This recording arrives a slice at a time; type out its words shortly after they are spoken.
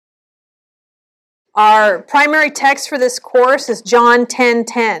Our primary text for this course is John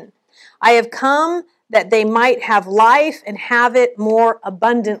 10:10. I have come that they might have life and have it more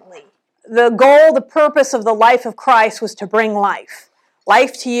abundantly. The goal, the purpose of the life of Christ was to bring life.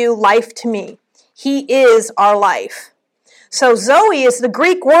 Life to you, life to me. He is our life. So Zoe is the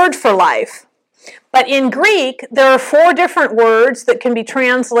Greek word for life. But in Greek, there are 4 different words that can be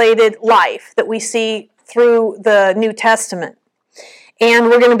translated life that we see through the New Testament. And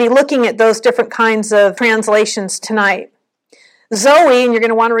we're going to be looking at those different kinds of translations tonight. Zoe, and you're going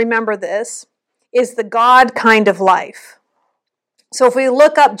to want to remember this, is the God kind of life. So if we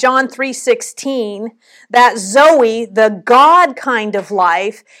look up John 3:16, that Zoe, the God kind of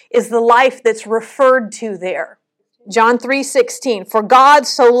life, is the life that's referred to there. John 3:16, for God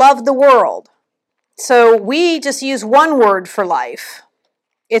so loved the world. So we just use one word for life.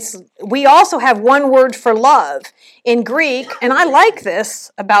 We also have one word for love. In Greek, and I like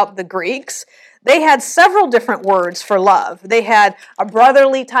this about the Greeks, they had several different words for love. They had a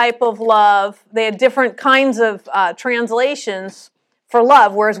brotherly type of love. They had different kinds of translations for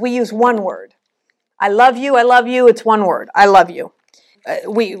love, whereas we use one word. I love you, it's one word. I love you.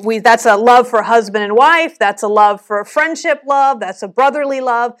 That's a love for husband and wife. That's a love for a friendship love. That's a brotherly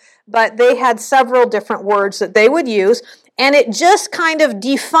love. But they had several different words that they would use, and it just kind of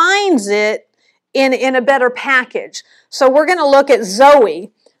defines it in a better package. So we're going to look at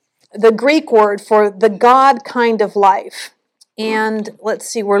Zoe, the Greek word for the God kind of life. And let's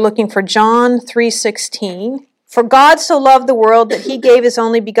see, we're looking for John 3:16. For God so loved the world that he gave his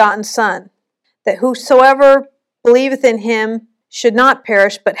only begotten Son, that whosoever believeth in him should not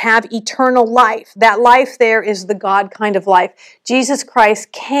perish, but have eternal life. That life there is the God kind of life. Jesus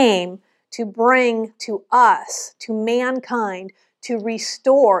Christ came to bring to us, to mankind, to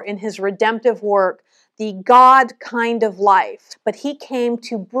restore in his redemptive work the God kind of life. But he came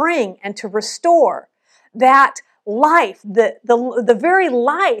to bring and to restore that life, the very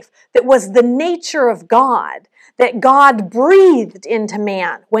life that was the nature of God, that God breathed into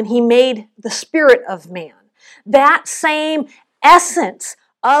man when he made the spirit of man. That same essence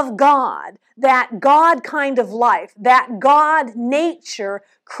of God, that God kind of life, that God nature,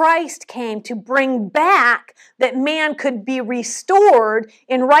 Christ came to bring back, that man could be restored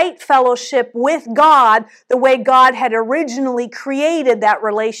in right fellowship with God the way God had originally created that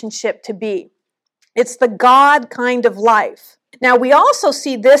relationship to be. It's the God kind of life. Now, we also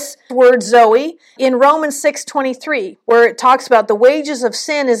see this word Zoe in Romans 6:23, where it talks about the wages of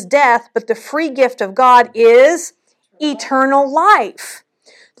sin is death, but the free gift of God is eternal life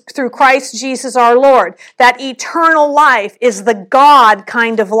through Christ Jesus our Lord. That eternal life is the God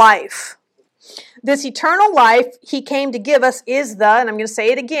kind of life. This eternal life he came to give us is and I'm going to say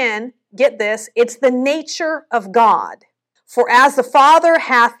it again, get this, it's the nature of God. For as the Father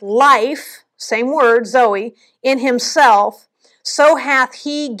hath life, same word, Zoe, in himself, so hath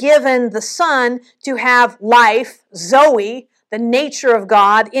he given the Son to have life, Zoe, the nature of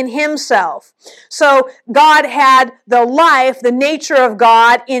God, in himself. So God had the life, the nature of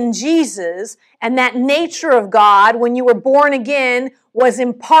God in Jesus, and that nature of God, when you were born again, was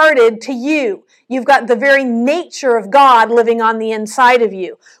imparted to you. You've got the very nature of God living on the inside of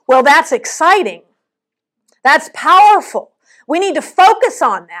you. Well, that's exciting. That's powerful. We need to focus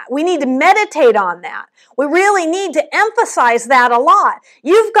on that. We need to meditate on that. We really need to emphasize that a lot.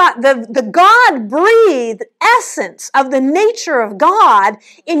 You've got the God-breathed essence of the nature of God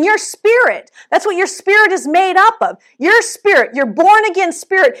in your spirit. That's what your spirit is made up of. Your spirit, your born-again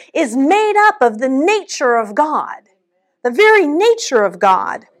spirit, is made up of the nature of God. The very nature of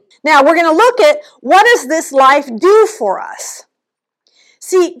God. Now, we're going to look at what does this life do for us?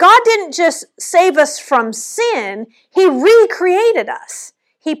 See, God didn't just save us from sin, he recreated us.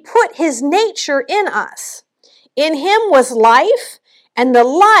 He put his nature in us. In him was life, and the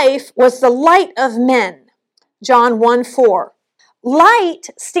life was the light of men. John 1:4.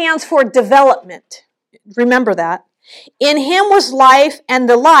 Light stands for development. Remember that. In him was life, and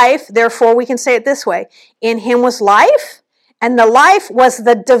the life, therefore we can say it this way, in him was life, and the life was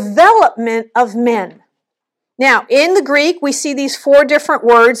the development of men. Now, in the Greek, we see these 4 different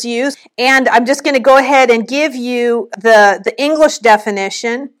words used, and I'm just going to go ahead and give you the English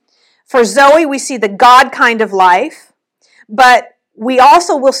definition. For Zoe, we see the God kind of life, but we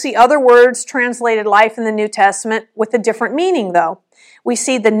also will see other words translated life in the New Testament with a different meaning, though. We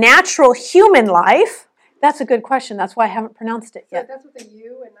see the natural human life. That's a good question. That's why I haven't pronounced it yet. So that's with a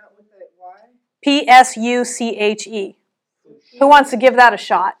U and not with a Y? P-S-U-C-H-E. Who wants to give that a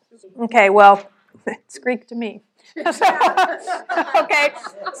shot? Okay, well, it's Greek to me. Okay,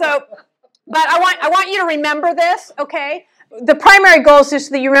 so, but I want you to remember this, okay? The primary goal is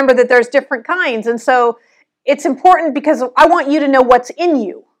just that you remember that there's different kinds. And so it's important because I want you to know what's in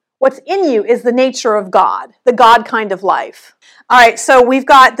you. What's in you is the nature of God, the God kind of life. All right, so we've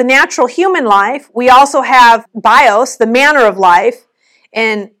got the natural human life. We also have bios, the manner of life,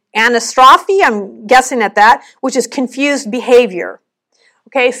 and anastrophe, I'm guessing at that, which is confused behavior.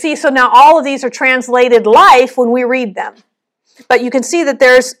 Okay, see, so now all of these are translated life when we read them. But you can see that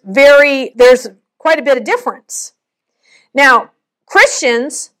there's quite a bit of difference. Now,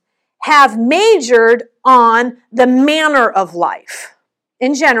 Christians have majored on the manner of life.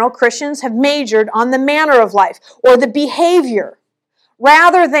 In general, Christians have majored on the manner of life or the behavior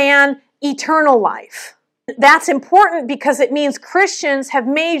rather than eternal life. That's important because it means Christians have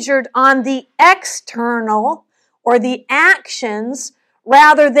majored on the external or the actions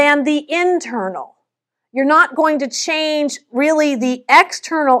rather than the internal. You're not going to change really the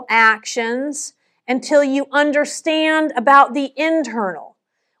external actions until you understand about the internal.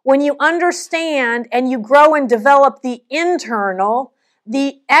 When you understand and you grow and develop the internal,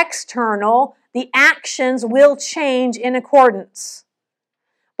 the external, the actions will change in accordance.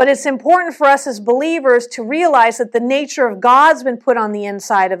 But it's important for us as believers to realize that the nature of God's been put on the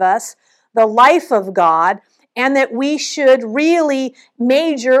inside of us, the life of God, and that we should really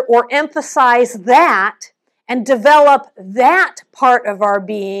major or emphasize that and develop that part of our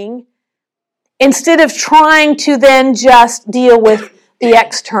being instead of trying to then just deal with the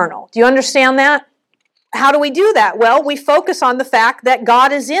external. Do you understand that? How do we do that? Well, we focus on the fact that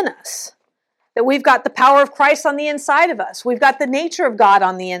God is in us, that we've got the power of Christ on the inside of us. We've got the nature of God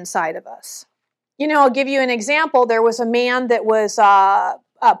on the inside of us. You know, I'll give you an example. There was a man that was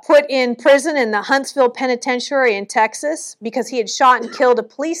put in prison in the Huntsville Penitentiary in Texas because he had shot and killed a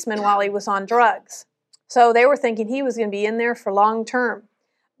policeman while he was on drugs. So they were thinking he was going to be in there for long term.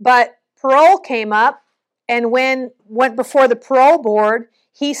 But parole came up, and when went before the parole board,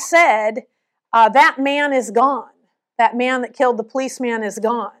 he said, that man is gone. That man that killed the policeman is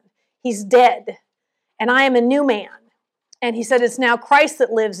gone. He's dead, and I am a new man. And he said, it's now Christ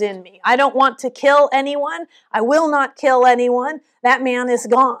that lives in me. I don't want to kill anyone. I will not kill anyone. That man is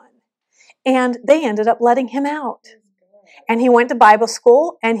gone. And they ended up letting him out. And he went to Bible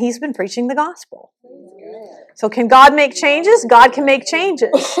school, and he's been preaching the gospel. So can God make changes? God can make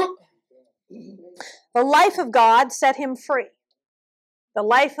changes. The life of God set him free. The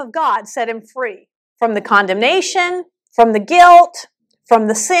life of God set him free from the condemnation, from the guilt, from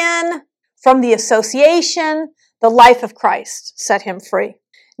the sin, from the association. The life of Christ set him free.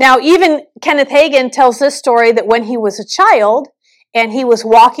 Now, even Kenneth Hagin tells this story that when he was a child and he was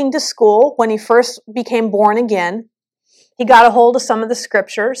walking to school, when he first became born again, he got a hold of some of the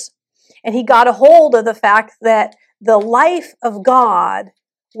scriptures, and he got a hold of the fact that the life of God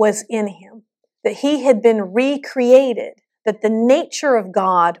was in him, that he had been recreated, that the nature of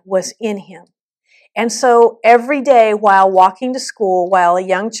God was in him. And so every day while walking to school, while a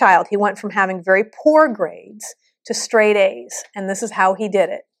young child, he went from having very poor grades to straight A's. And this is how he did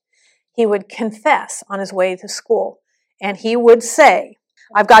it. He would confess on his way to school. And he would say,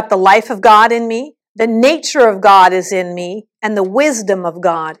 I've got the life of God in me, the nature of God is in me, and the wisdom of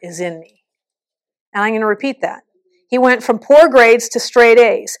God is in me. And I'm going to repeat that. He went from poor grades to straight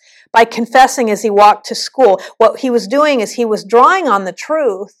A's by confessing as he walked to school. What he was doing is he was drawing on the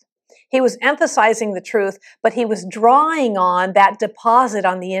truth. He was emphasizing the truth, but he was drawing on that deposit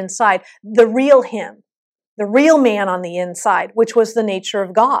on the inside, the real him, the real man on the inside, which was the nature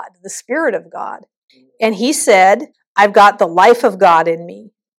of God, the Spirit of God. And he said, I've got the life of God in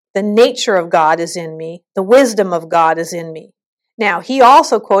me. The nature of God is in me. The wisdom of God is in me. Now, he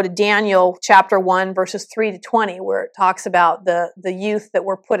also quoted Daniel chapter 1, verses 3 to 20, where it talks about the youth that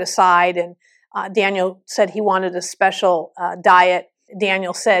were put aside. And Daniel said he wanted a special diet.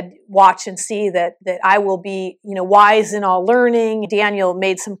 Daniel said, watch and see that I will be, wise in all learning. Daniel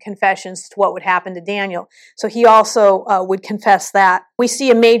made some confessions to what would happen to Daniel. So he also would confess that. We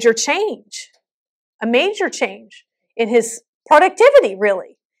see a major change in his productivity,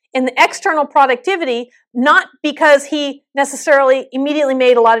 really. In the external productivity, not because he necessarily immediately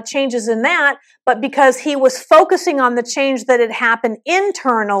made a lot of changes in that, but because he was focusing on the change that had happened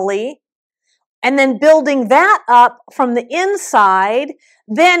internally and then building that up from the inside.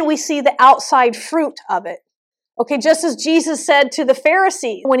 Then we see the outside fruit of it. Okay, just as Jesus said to the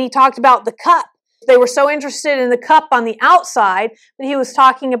Pharisees when he talked about the cup, they were so interested in the cup on the outside, but he was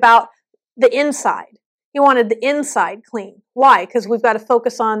talking about the inside. He wanted the inside clean. Why? Because we've got to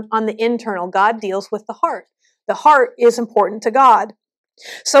focus on the internal. God deals with the heart. The heart is important to God.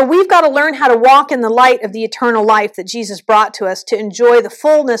 So we've got to learn how to walk in the light of the eternal life that Jesus brought to us to enjoy the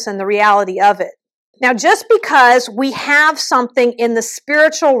fullness and the reality of it. Now, just because we have something in the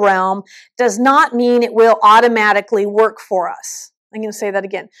spiritual realm does not mean it will automatically work for us. I'm going to say that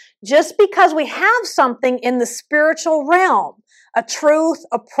again. Just because we have something in the spiritual realm, a truth,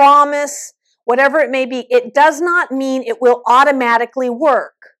 a promise, whatever it may be, it does not mean it will automatically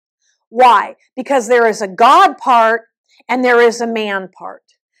work. Why? Because there is a God part and there is a man part.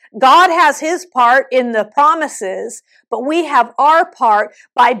 God has his part in the promises, but we have our part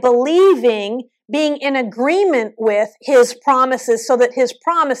by believing, being in agreement with his promises so that his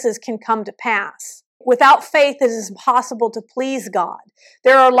promises can come to pass. Without faith, it is impossible to please God.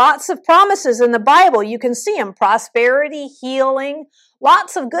 There are lots of promises in the Bible. You can see them: prosperity, healing,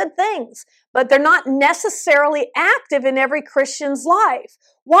 lots of good things, but they're not necessarily active in every Christian's life.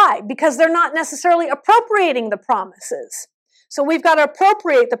 Why? Because they're not necessarily appropriating the promises. So we've got to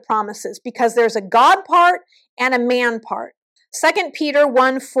appropriate the promises because there's a God part and a man part. 2 Peter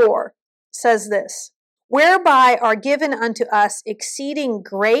 1:4 says this: whereby are given unto us exceeding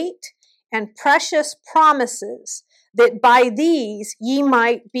great and precious promises, that by these ye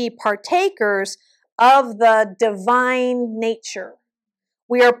might be partakers of the divine nature.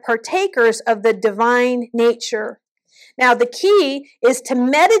 We are partakers of the divine nature. Now, the key is to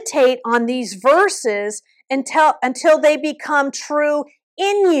meditate on these verses until they become true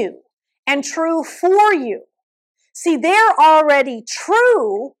in you and true for you. See, they're already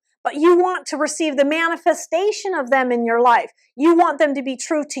true, but you want to receive the manifestation of them in your life. You want them to be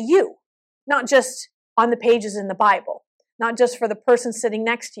true to you, not just on the pages in the Bible, not just for the person sitting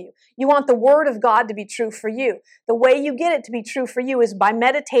next to you. You want the Word of God to be true for you. The way you get it to be true for you is by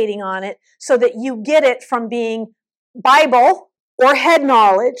meditating on it so that you get it from being Bible or head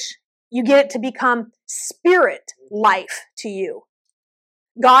knowledge. You get it to become spirit life to you.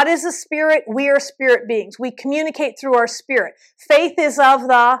 God is a spirit. We are spirit beings. We communicate through our spirit. Faith is of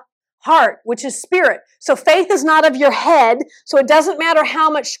the heart, which is spirit. So faith is not of your head. So it doesn't matter how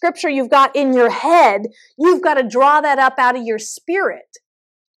much scripture you've got in your head. You've got to draw that up out of your spirit.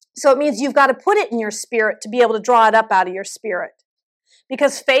 So it means you've got to put it in your spirit to be able to draw it up out of your spirit.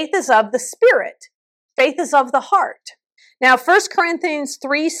 Because faith is of the spirit. Faith is of the heart. Now, 1 Corinthians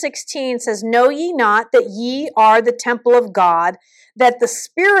 3:16 says, know ye not that ye are the temple of God, that the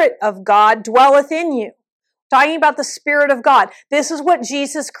Spirit of God dwelleth in you. Talking about the Spirit of God. This is what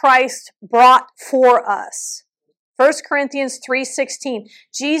Jesus Christ brought for us. 1 Corinthians 3:16.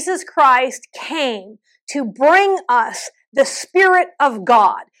 Jesus Christ came to bring us the Spirit of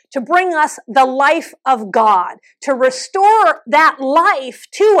God, to bring us the life of God, to restore that life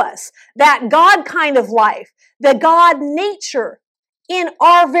to us, that God kind of life, the God nature in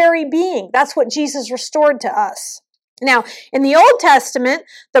our very being. That's what Jesus restored to us. Now, in the Old Testament,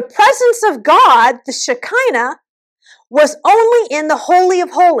 the presence of God, the Shekinah, was only in the Holy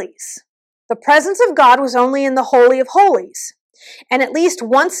of Holies. The presence of God was only in the Holy of Holies. And at least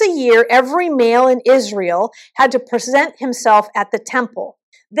once a year, every male in Israel had to present himself at the temple.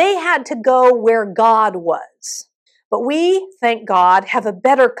 They had to go where God was. But we, thank God, have a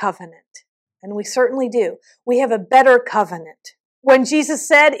better covenant. And we certainly do. We have a better covenant. When Jesus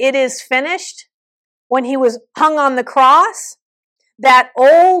said, it is finished, when he was hung on the cross, that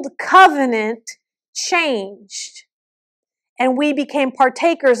old covenant changed. And we became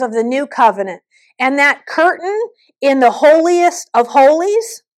partakers of the new covenant. And that curtain in the holiest of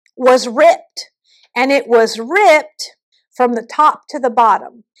holies was ripped. And it was ripped from the top to the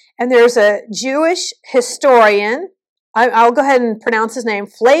bottom. And there's a Jewish historian, I'll go ahead and pronounce his name,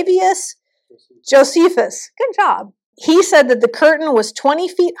 Flavius Josephus. Good job. He said that the curtain was 20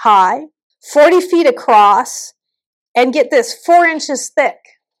 feet high, 40 feet across, and get this, 4 inches thick.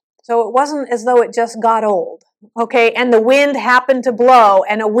 So it wasn't as though it just got old. Okay, and the wind happened to blow,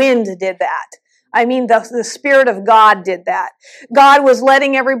 and a wind did that. I mean, the Spirit of God did that. God was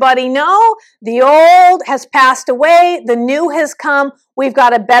letting everybody know the old has passed away, the new has come, we've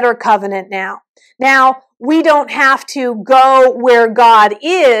got a better covenant now. Now, we don't have to go where God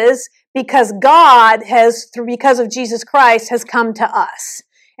is because God has, because of Jesus Christ, has come to us.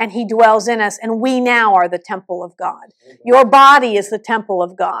 And he dwells in us, and we now are the temple of God. Your body is the temple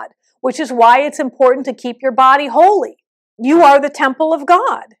of God, which is why it's important to keep your body holy. You are the temple of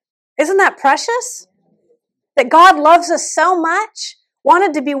God. Isn't that precious? That God loves us so much,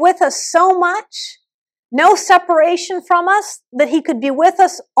 wanted to be with us so much, no separation from us, that he could be with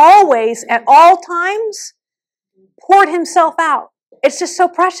us always at all times, poured himself out. It's just so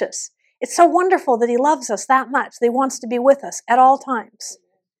precious. It's so wonderful that he loves us that much, that he wants to be with us at all times.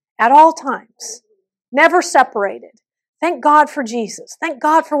 At all times. Never separated. Thank God for Jesus. Thank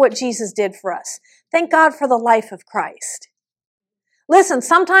God for what Jesus did for us. Thank God for the life of Christ. Listen,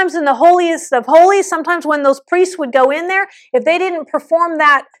 sometimes in the holiest of holies, sometimes when those priests would go in there, if they didn't perform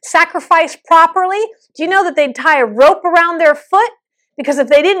that sacrifice properly, do you know that they'd tie a rope around their foot? Because if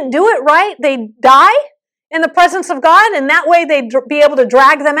they didn't do it right, they'd die in the presence of God, and that way they'd be able to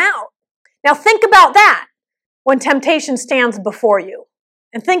drag them out. Now think about that when temptation stands before you.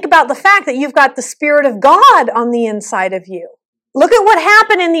 And think about the fact that you've got the Spirit of God on the inside of you. Look at what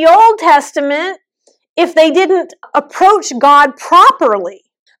happened in the Old Testament if they didn't approach God properly.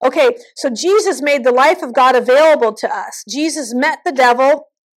 Okay, so Jesus made the life of God available to us. Jesus met the devil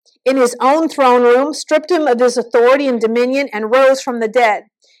in his own throne room, stripped him of his authority and dominion, and rose from the dead.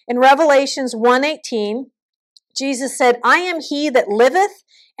 In Revelations 1:18, Jesus said, I am he that liveth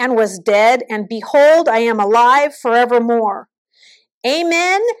and was dead, and behold, I am alive forevermore.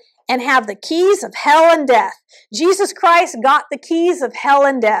 Amen, and have the keys of hell and death. Jesus Christ got the keys of hell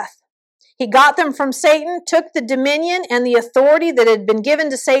and death. He got them from Satan, took the dominion and the authority that had been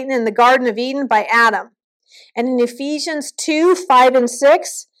given to Satan in the Garden of Eden by Adam. And in Ephesians 2:5 and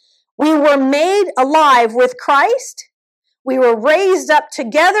 6, we were made alive with Christ. We were raised up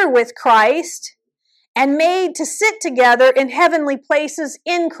together with Christ and made to sit together in heavenly places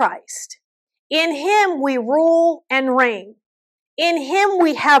in Christ. In him we rule and reign. In him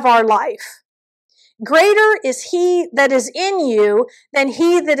we have our life. Greater is he that is in you than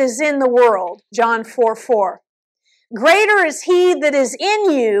he that is in the world. John 4:4. Greater is he that is in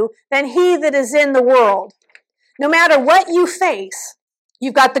you than he that is in the world. No matter what you face,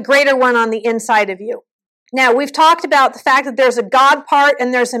 you've got the greater one on the inside of you. Now, we've talked about the fact that there's a God part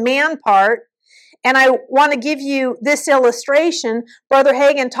and there's a man part. And I want to give you this illustration. Brother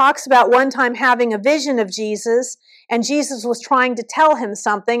Hagin talks about one time having a vision of Jesus, and Jesus was trying to tell him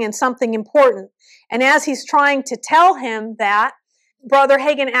something, and something important. And as he's trying to tell him that, Brother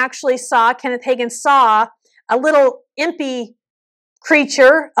Hagin actually saw, Kenneth Hagin saw, a little impy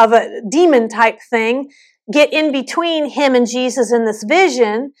creature of a demon type thing get in between him and Jesus in this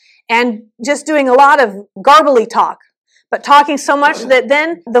vision, and just doing a lot of garbly talk. But talking so much that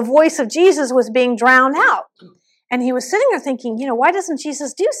then the voice of Jesus was being drowned out. And he was sitting there thinking, why doesn't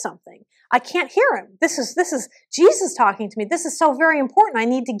Jesus do something? I can't hear him. This is Jesus talking to me. This is so very important. I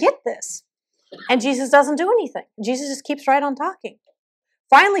need to get this. And Jesus doesn't do anything. Jesus just keeps right on talking.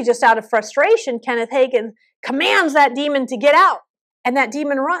 Finally, just out of frustration, Kenneth Hagin commands that demon to get out. And that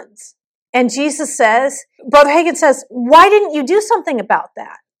demon runs. And Jesus says, Brother Hagin says, why didn't you do something about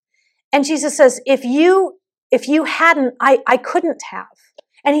that? And Jesus says, if you hadn't, I couldn't have.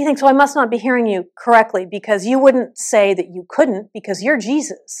 And he thinks, well, I must not be hearing you correctly, because you wouldn't say that you couldn't, because you're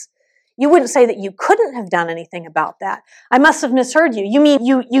Jesus. You wouldn't say that you couldn't have done anything about that. I must have misheard you. You mean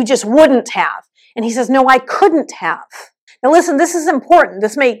you just wouldn't have. And he says, no, I couldn't have. Now listen, this is important.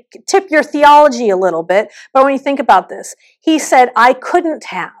 This may tip your theology a little bit, but when you think about this, he said, I couldn't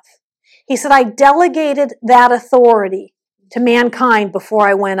have. He said, I delegated that authority to mankind before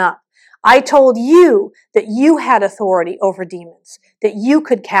I went up. I told you that you had authority over demons, that you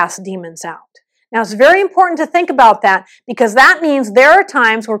could cast demons out. Now, it's very important to think about that, because that means there are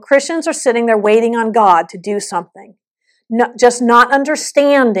times where Christians are sitting there waiting on God to do something, just not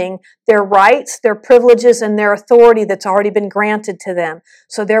understanding their rights, their privileges, and their authority that's already been granted to them.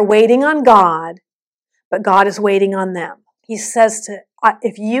 So they're waiting on God, but God is waiting on them. He says,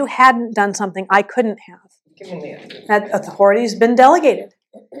 if you hadn't done something, I couldn't have. That authority has been delegated.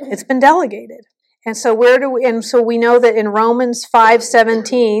 It's been delegated. And so we know that in Romans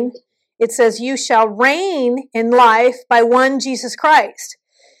 5:17, it says, you shall reign in life by one Jesus Christ.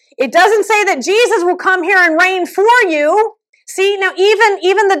 It doesn't say that Jesus will come here and reign for you. See, now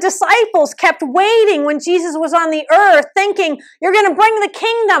even the disciples kept waiting when Jesus was on the earth, thinking, you're going to bring the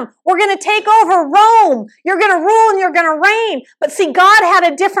kingdom. We're going to take over Rome. You're going to rule and you're going to reign. But see, God had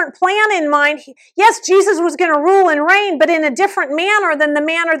a different plan in mind. Yes, Jesus was going to rule and reign, but in a different manner than the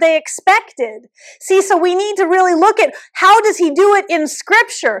manner they expected. See, so we need to really look at how does he do it in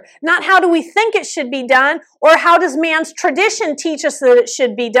Scripture, not how do we think it should be done, or how does man's tradition teach us that it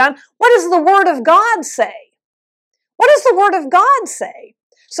should be done. What does the Word of God say? What does the Word of God say?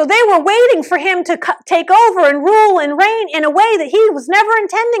 So they were waiting for him to take over and rule and reign in a way that he was never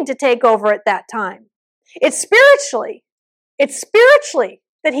intending to take over at that time. It's spiritually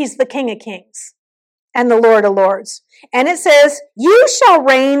that he's the King of Kings and the Lord of Lords. And it says, you shall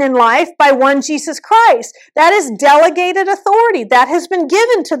reign in life by one Jesus Christ. That is delegated authority. That has been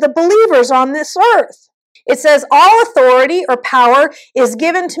given to the believers on this earth. It says, all authority or power is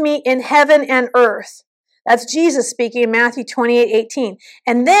given to me in heaven and earth. That's Jesus speaking in Matthew 28:18.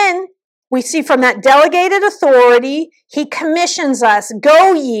 And then we see from that delegated authority, he commissions us,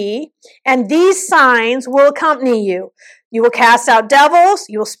 go ye, and these signs will accompany you. You will cast out devils.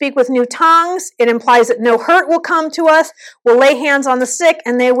 You will speak with new tongues. It implies that no hurt will come to us. We'll lay hands on the sick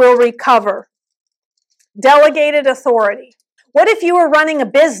and they will recover. Delegated authority. What if you were running a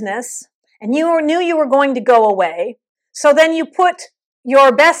business and you knew you were going to go away? So then you put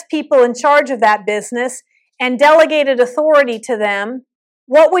your best people in charge of that business and delegated authority to them.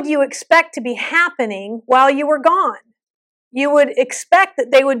 What would you expect to be happening while you were gone? You would expect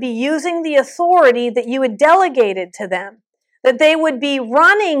that they would be using the authority that you had delegated to them, that they would be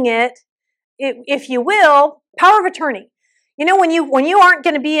running it, if you will, power of attorney. You know, when you aren't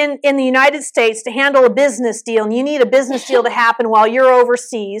going to be in the United States to handle a business deal and you need a business deal to happen while you're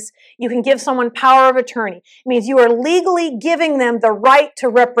overseas, you can give someone power of attorney. It means you are legally giving them the right to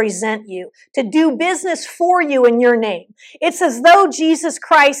represent you, to do business for you in your name. It's as though Jesus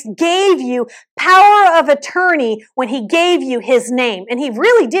Christ gave you power of attorney when he gave you his name. And he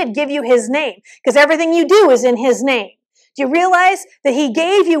really did give you his name because everything you do is in his name. Do you realize that he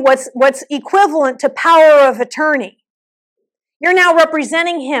gave you what's equivalent to power of attorney? You're now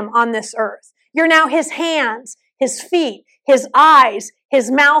representing him on this earth. You're now his hands, his feet, his eyes,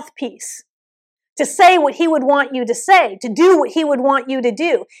 his mouthpiece to say what he would want you to say, to do what he would want you to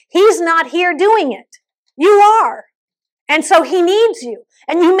do. He's not here doing it. You are. And so he needs you.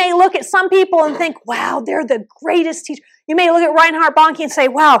 And you may look at some people and think, wow, they're the greatest teacher. You may look at Reinhard Bonnke and say,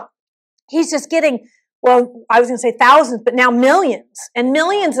 wow, he's just getting, well, I was going to say thousands, but now millions and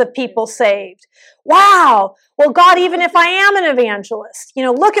millions of people saved. Wow. Well, God, even if I am an evangelist,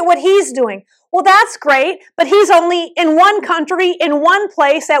 look at what he's doing. Well, that's great, but he's only in one country, in one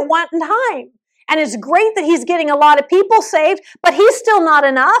place at one time. And it's great that he's getting a lot of people saved, but he's still not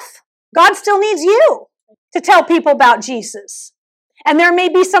enough. God still needs you to tell people about Jesus. And there may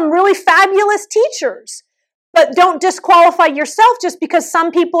be some really fabulous teachers, but don't disqualify yourself just because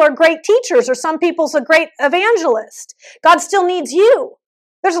some people are great teachers or some people's a great evangelist. God still needs you.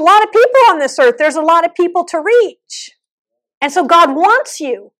 There's a lot of people on this earth. There's a lot of people to reach. And so God wants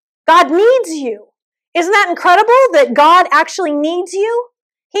you. God needs you. Isn't that incredible that God actually needs you?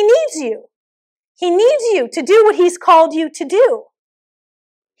 He needs you. He needs you to do what he's called you to do.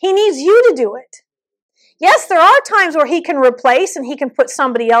 He needs you to do it. Yes, there are times where he can replace and he can put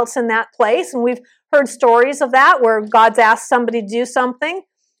somebody else in that place. And we've heard stories of that where God's asked somebody to do something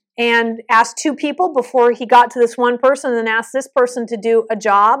and asked two people before he got to this one person and asked this person to do a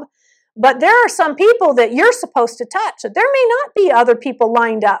job. But there are some people that you're supposed to touch. There may not be other people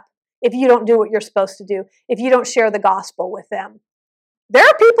lined up if you don't do what you're supposed to do, if you don't share the gospel with them. There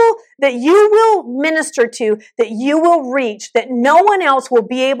are people that you will minister to, that you will reach, that no one else will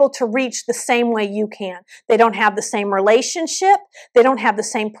be able to reach the same way you can. They don't have the same relationship. They don't have the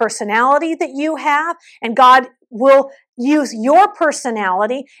same personality that you have. And God will use your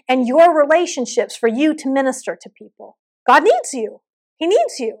personality and your relationships for you to minister to people. God needs you. He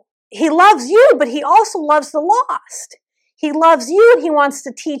needs you. He loves you, but he also loves the lost. He loves you and he wants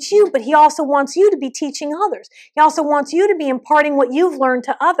to teach you, but he also wants you to be teaching others. He also wants you to be imparting what you've learned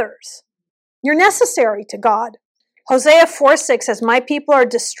to others. You're necessary to God. Hosea 4:6 says, my people are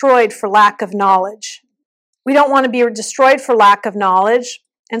destroyed for lack of knowledge. We don't want to be destroyed for lack of knowledge,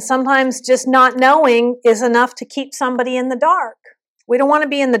 and sometimes just not knowing is enough to keep somebody in the dark. We don't want to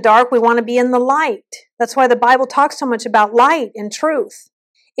be in the dark, we want to be in the light. That's why the Bible talks so much about light and truth.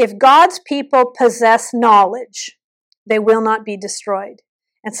 If God's people possess knowledge, they will not be destroyed.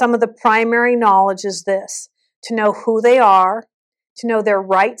 And some of the primary knowledge is this: to know who they are, to know their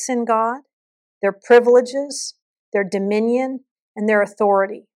rights in God, their privileges, their dominion, and their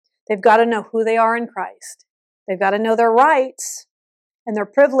authority. They've got to know who they are in Christ. They've got to know their rights and their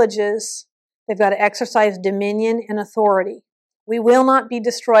privileges. They've got to exercise dominion and authority. We will not be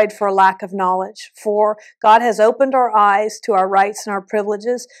destroyed for a lack of knowledge, for God has opened our eyes to our rights and our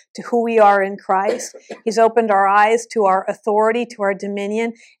privileges, to who we are in Christ. He's opened our eyes to our authority, to our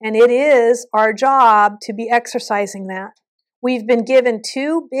dominion, and it is our job to be exercising that. We've been given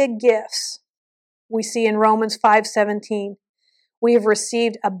two big gifts. We see in Romans 5:17. We have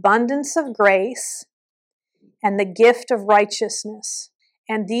received abundance of grace and the gift of righteousness,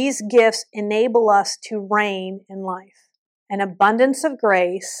 and these gifts enable us to reign in life. An abundance of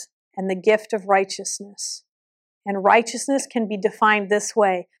grace and the gift of righteousness. And righteousness can be defined this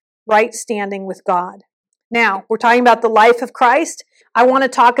way: right standing with God. Now, we're talking about the life of Christ. I want to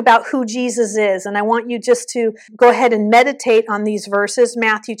talk about who Jesus is, and I want you just to go ahead and meditate on these verses,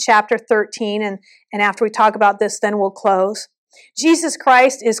 Matthew chapter 13, and after we talk about this, then we'll close. Jesus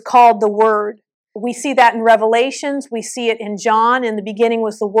Christ is called the Word. We see that in Revelations. We see it in John. In the beginning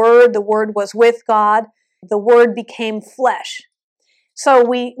was the Word was with God. The Word became flesh. So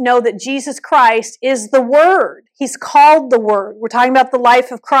we know that Jesus Christ is the Word. He's called the Word. We're talking about the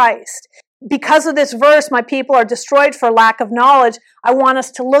life of Christ. Because of this verse, my people are destroyed for lack of knowledge. I want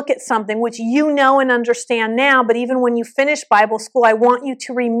us to look at something which you know and understand now, but even when you finish Bible school, I want you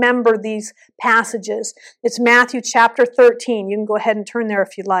to remember these passages. It's Matthew chapter 13. You can go ahead and turn there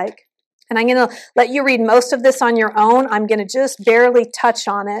if you like. And I'm going to let you read most of this on your own. I'm going to just barely touch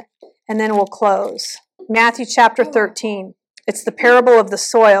on it, and then we'll close. Matthew chapter 13. It's the parable of the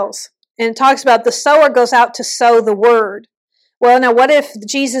soils. And it talks about the sower goes out to sow the word. Well, now what if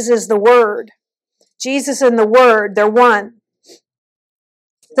Jesus is the Word? Jesus and the Word, they're one.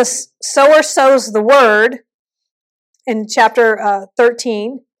 The sower sows the Word in chapter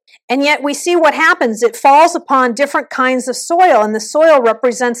 13, and yet we see what happens. It falls upon different kinds of soil, and the soil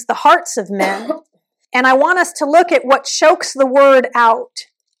represents the hearts of men. And I want us to look at what chokes the Word out.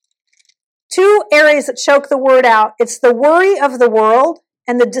 Two areas that choke the Word out. It's the worry of the world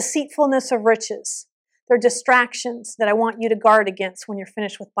and the deceitfulness of riches. They're distractions that I want you to guard against when you're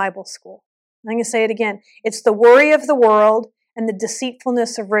finished with Bible school. I'm going to say it again. It's the worry of the world and the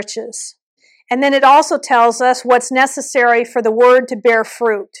deceitfulness of riches. And then it also tells us what's necessary for the word to bear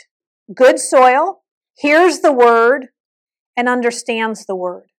fruit. Good soil, hears the word, and understands the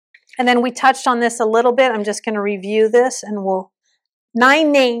word. And then we touched on this a little bit. I'm just going to review this, and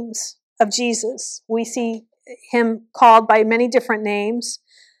 9 names of Jesus. We see him called by many different names.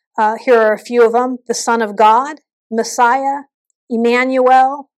 Here are a few of them. The Son of God, Messiah,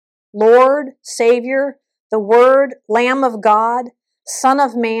 Emmanuel, Lord, Savior, the Word, Lamb of God, Son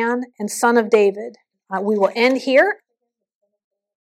of Man, and Son of David. We will end here.